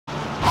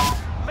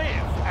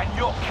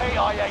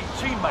CIA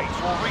teammates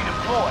will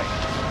redeploy.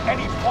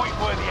 Any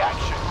point-worthy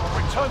action will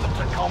return them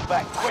to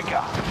combat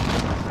quicker.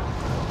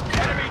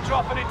 Enemy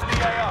dropping into the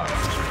AO.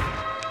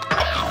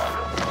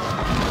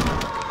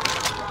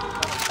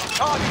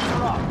 Targets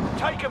are up.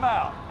 Take them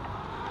out.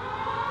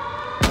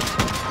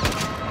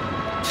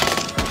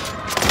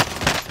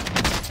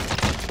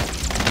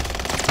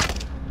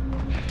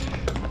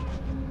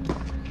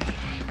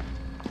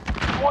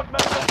 Squad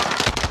member.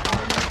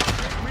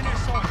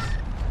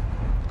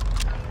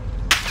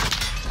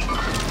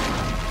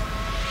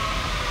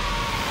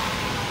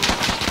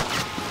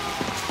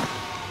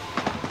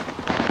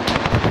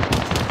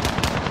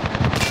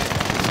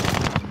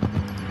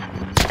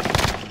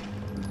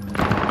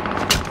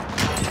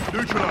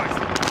 Neutralized.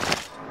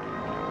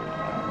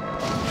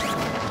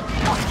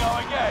 We go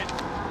again.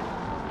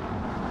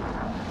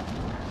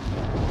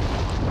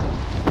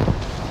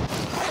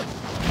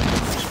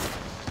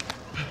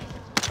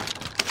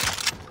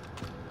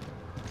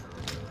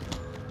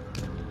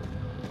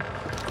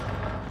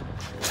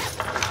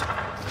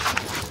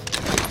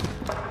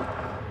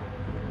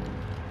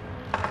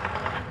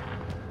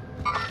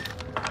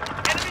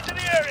 Enemies in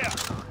the area!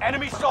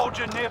 Enemy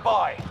soldier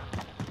nearby.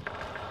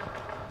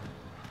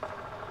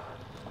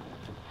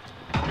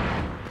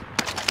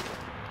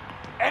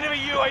 Enemy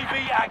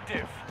UAV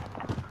active.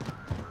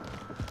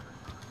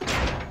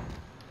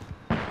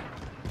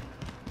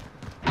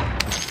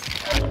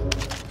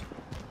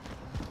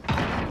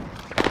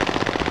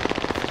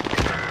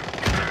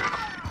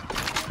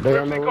 They're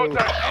on the roof.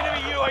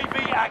 Enemy UAV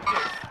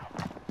active.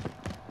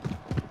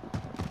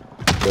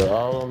 They're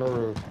all on the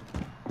roof.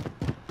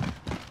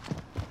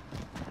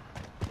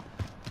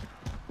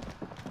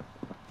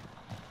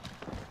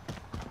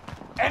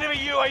 Enemy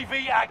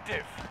UAV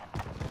active.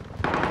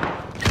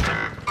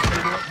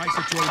 Makes a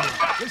join.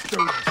 Let's do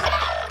this.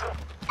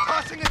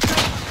 Passing a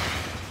tank!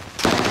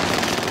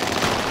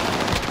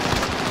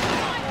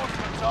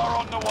 Reinforcements are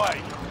on the way.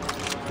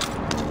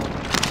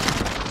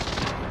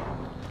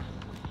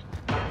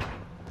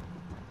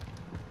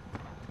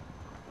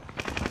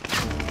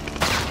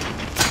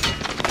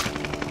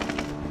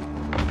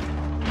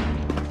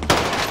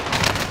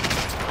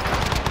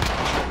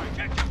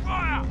 Taking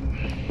fire!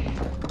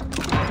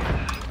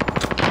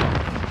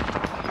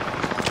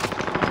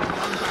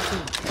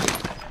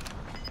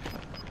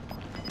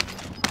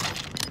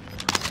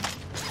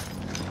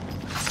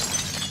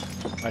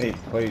 I need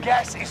plates.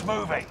 Gas is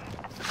moving.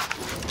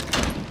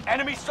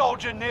 Enemy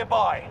soldier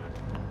nearby.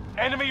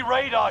 Enemy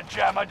radar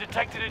jammer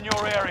detected in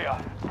your area.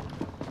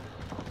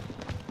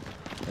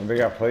 Anybody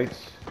got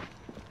plates?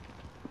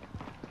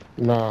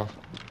 No.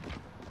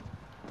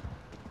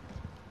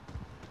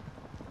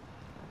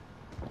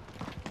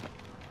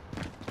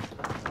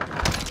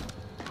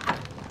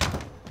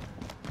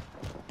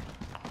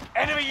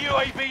 Enemy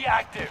UAV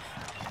active.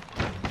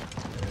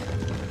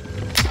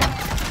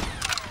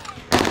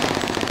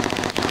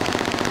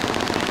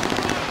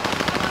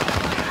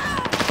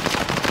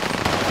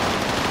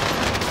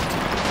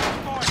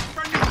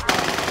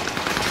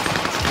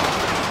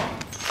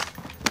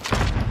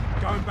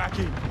 Going back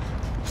in.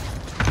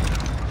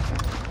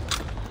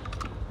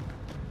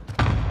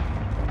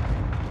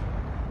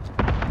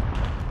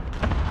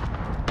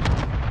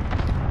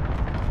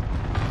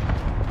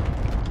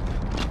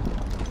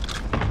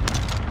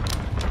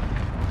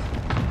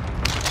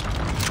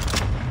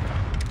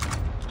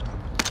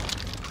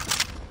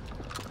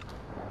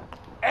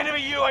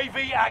 Enemy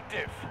UAV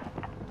active.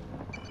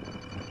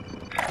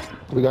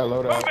 We got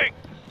loadout. Moving!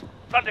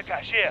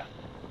 Thundercash here.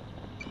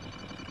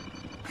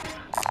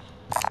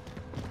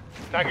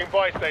 Tagging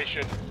buy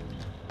station.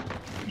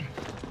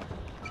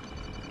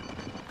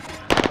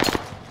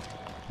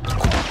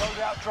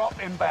 Loadout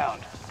drop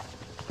inbound.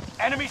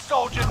 Enemy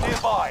soldier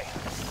nearby.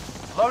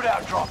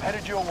 Loadout drop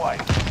headed your way.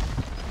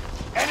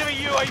 Enemy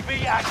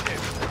UAV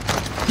active.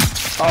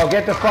 Oh,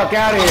 get the fuck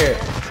out of here!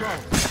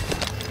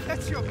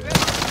 That's your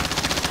best.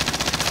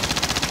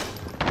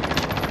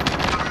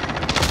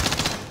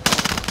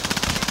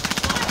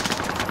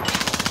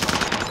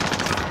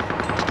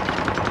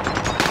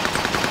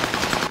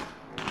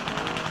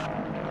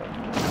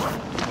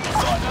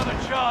 Got another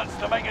chance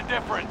to make a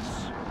difference.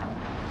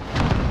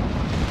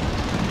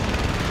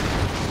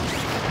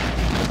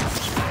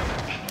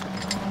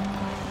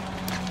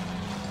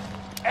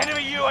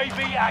 Enemy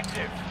UAV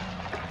active.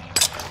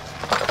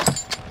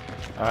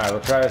 Alright,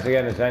 we'll try this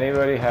again. Does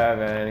anybody have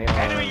any?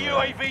 Enemy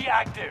UAV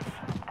active.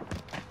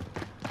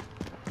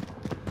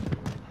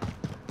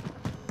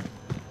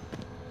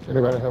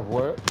 Anybody have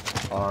what?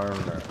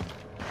 Armor.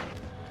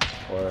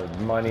 Or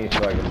money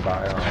so I can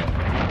buy armor.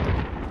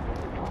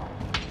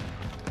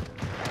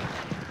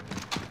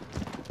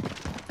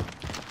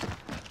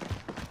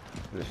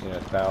 Just need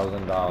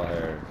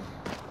 $1,000.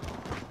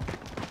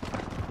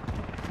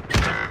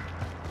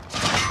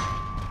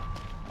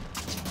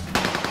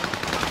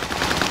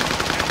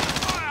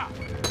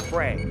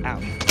 Trey,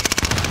 out.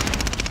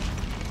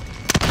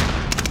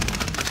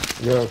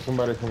 Yo,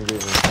 somebody come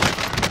get me.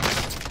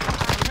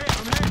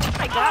 Oh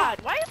my god,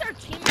 why is our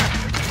team not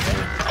freaking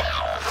good?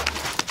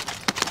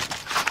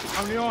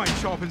 Only iron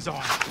sharpens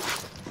iron.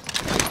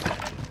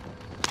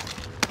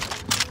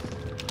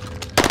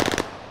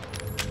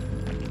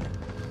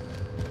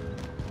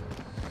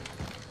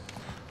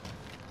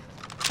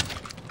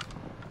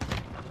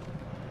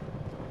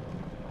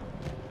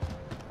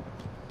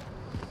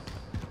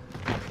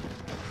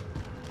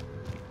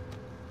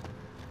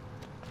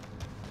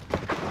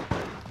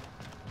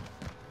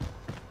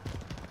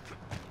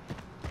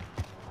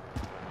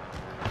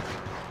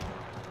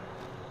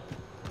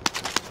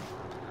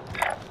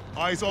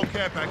 Eyes on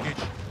care package.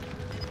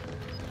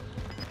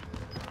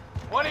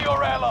 One of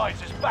your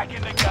allies is back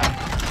in the game.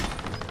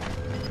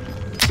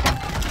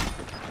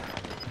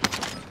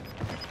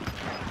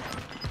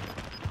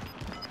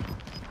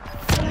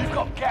 You've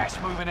got gas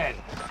moving in.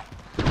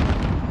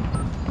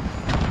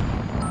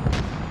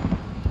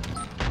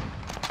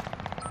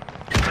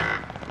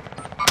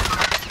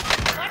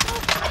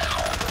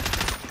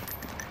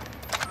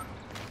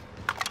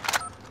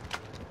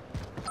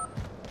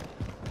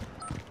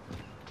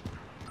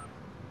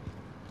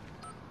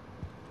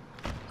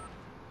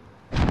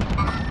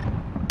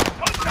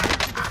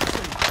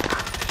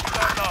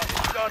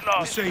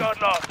 Received.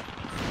 Got lost.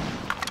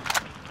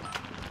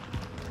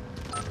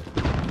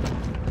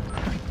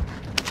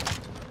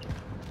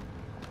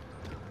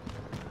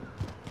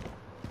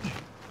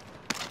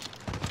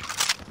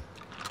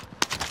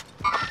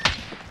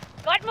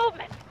 Got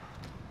movement.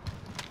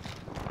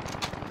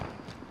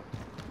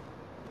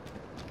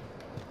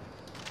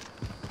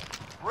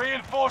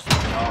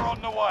 Reinforcements are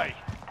on the way.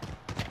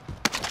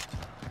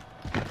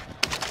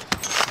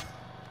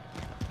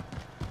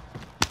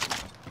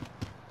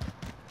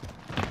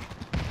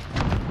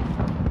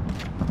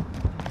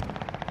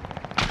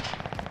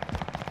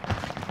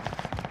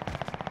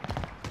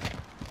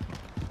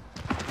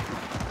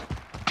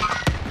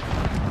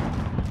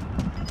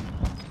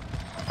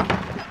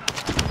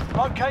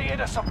 Located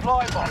a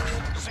supply box.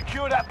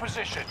 Secure that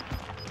position.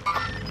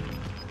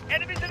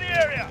 Enemies in the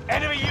area.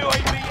 Enemy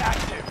UAV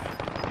active.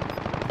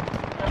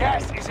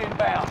 Gas is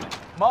inbound.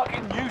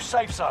 Marking new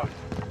safe zone.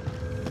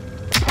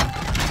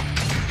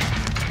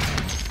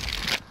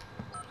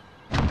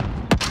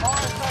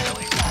 Fire sale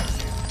is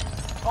active.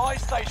 Buy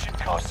station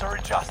costs are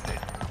adjusted.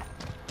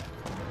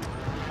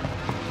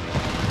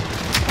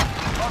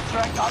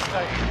 Contract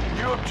updated.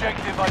 New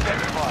objective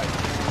identified.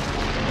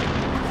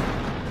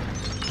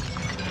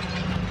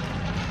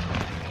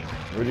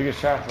 Where'd you get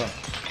shot from?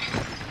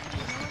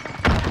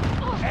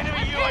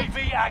 Enemy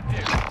UAV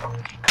active.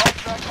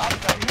 Contract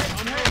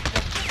updated. New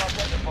objective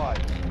identified.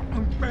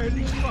 I'm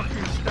barely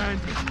fucking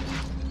standing.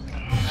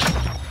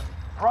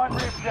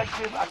 Primary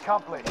objective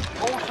accomplished.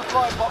 All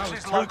supply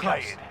boxes too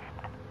located.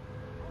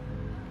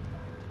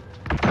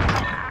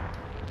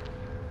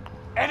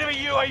 Enemy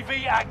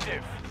UAV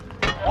active.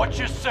 Watch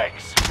your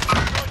six.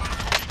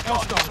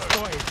 Hostile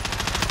spotted.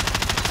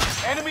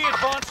 Enemy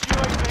advanced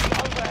UAV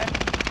overhead.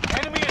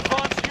 Enemy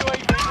advanced UAV.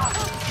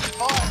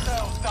 Fire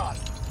sales done.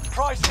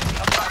 Pricing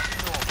about to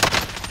north.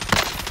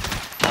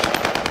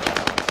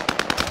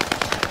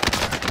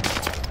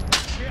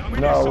 Yeah, I'm in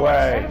No your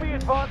way. Enemy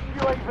advanced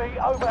UAV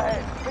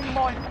overhead. Be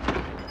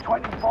mindful.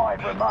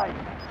 25 remain.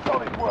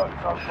 Solid work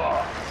so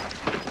far.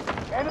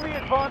 Enemy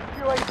advanced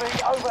UAV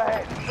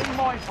overhead. Be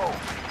mindful.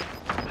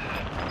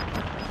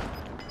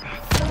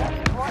 That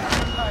is right on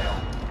the tail.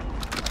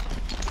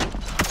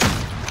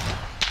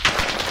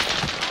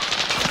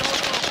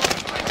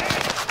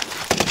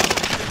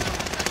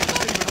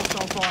 Receiving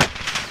hostile fire.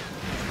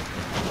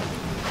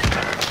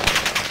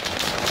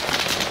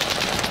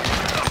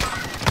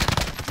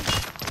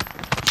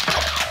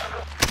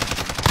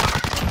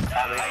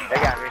 They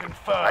got me.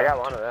 Confirmed. I got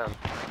one of them.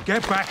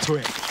 Get back to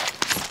it.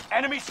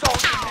 Enemy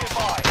soldiers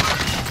nearby.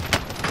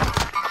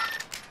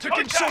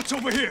 Taking shots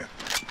over here.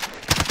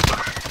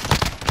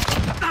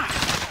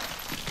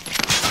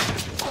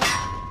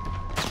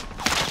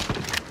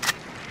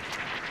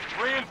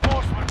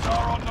 Reinforcements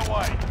are on the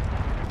way.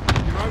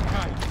 You're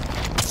okay.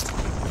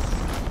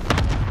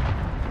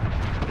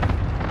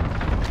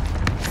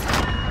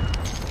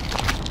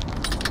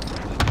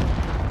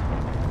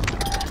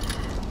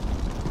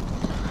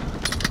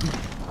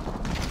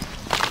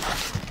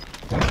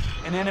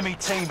 An enemy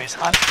team is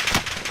hunting.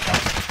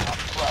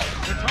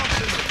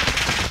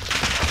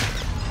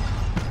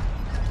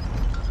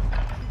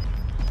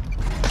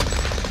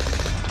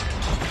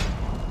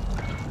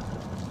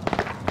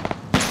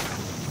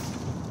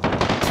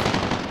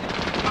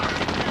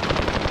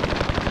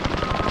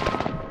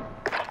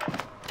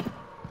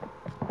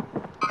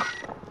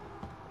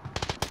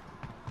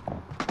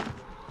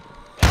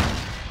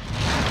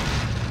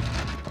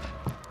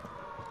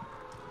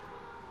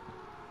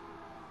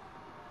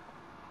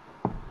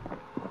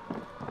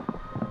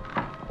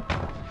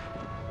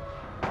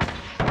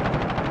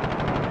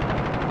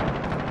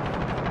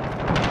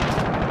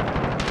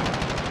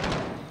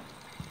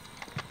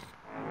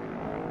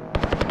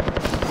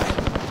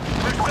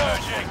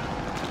 Resurging.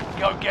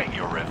 Go get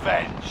your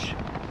revenge.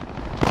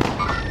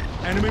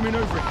 Enemy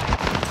maneuvering.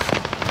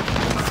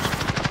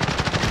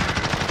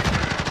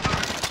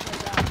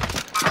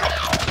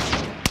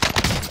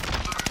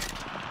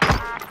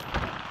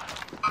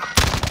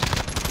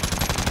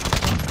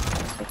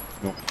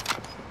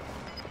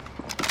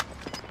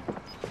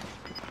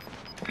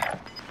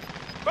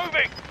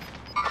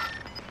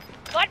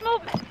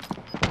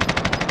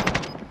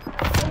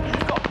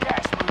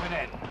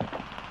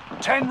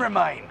 10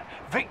 remain.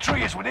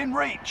 Victory is within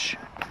reach.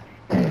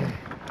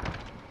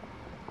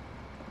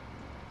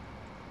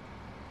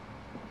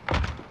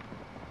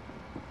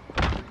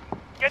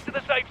 Get to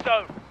the safe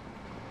zone.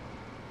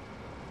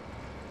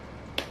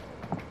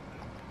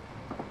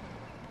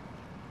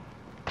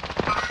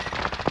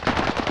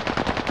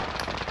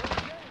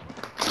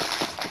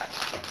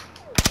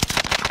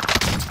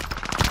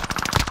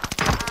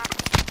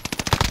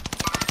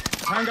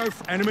 Tango,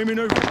 enemy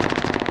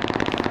maneuvering.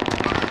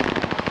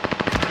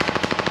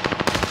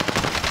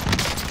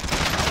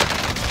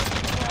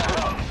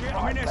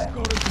 I'm in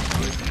escort of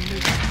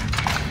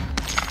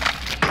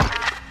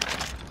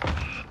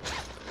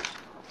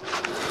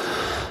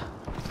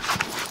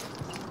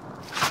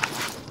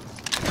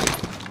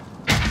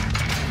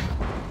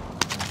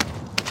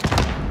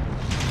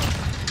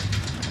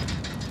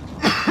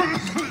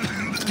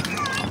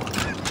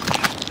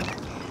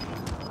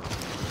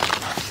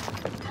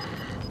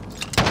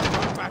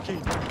back in.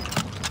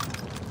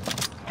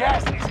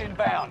 Gas is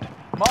inbound.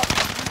 Mark the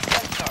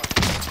safe zone.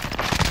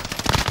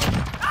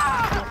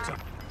 Doctor.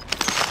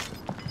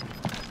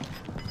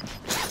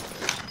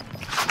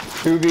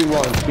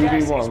 2v1,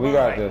 2v1, we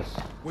got this.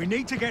 We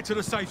need to get to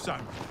the safe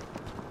zone.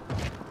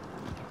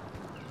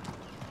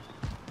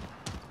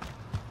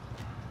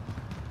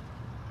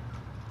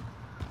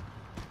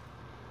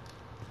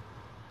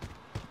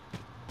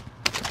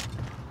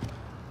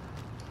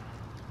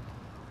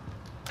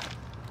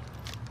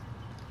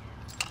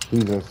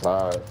 He's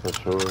inside for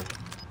sure.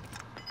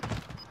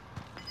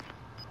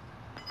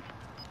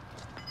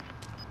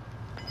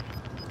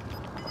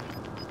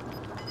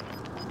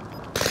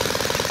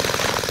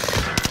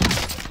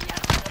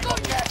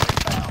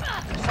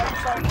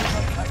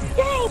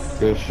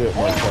 Good shit,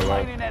 All Marcelo.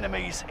 remaining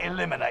enemies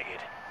eliminated.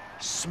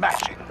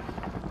 Smashing.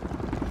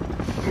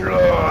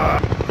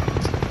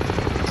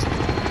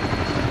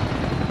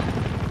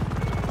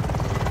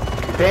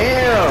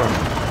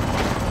 Damn!